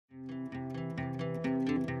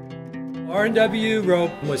R&W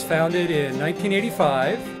Rope was founded in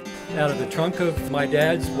 1985 out of the trunk of my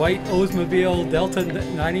dad's white Oldsmobile Delta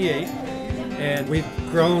 98, and we've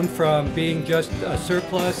grown from being just a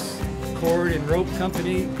surplus cord and rope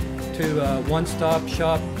company to a one-stop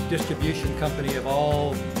shop distribution company of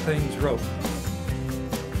all things rope.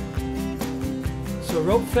 So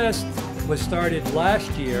Rope Fest was started last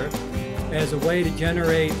year as a way to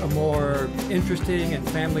generate a more interesting and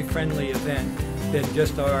family-friendly event than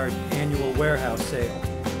just our annual warehouse sale.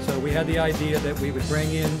 So we had the idea that we would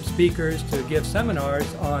bring in speakers to give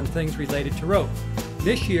seminars on things related to rope.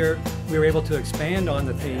 This year we were able to expand on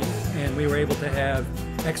the theme, and we were able to have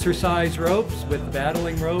exercise ropes with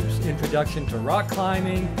battling ropes, introduction to rock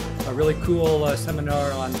climbing, a really cool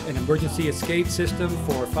seminar on an emergency escape system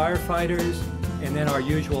for firefighters, and then our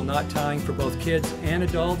usual knot tying for both kids and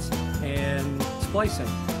adults, and splicing.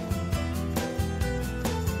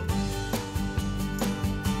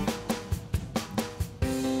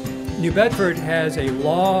 New Bedford has a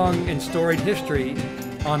long and storied history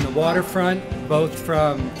on the waterfront, both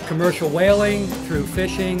from commercial whaling, through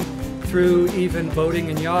fishing, through even boating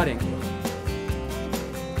and yachting.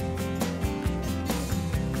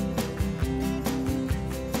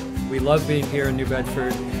 We love being here in New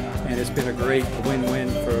Bedford, and it's been a great win-win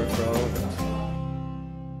for all of us.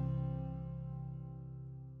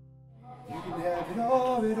 You can have it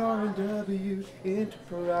all at R&W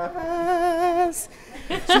Enterprise.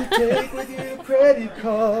 So take with your credit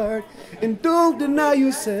card and don't deny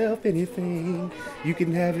yourself anything. You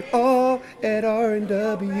can have it all at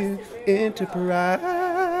R&W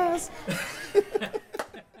Enterprise.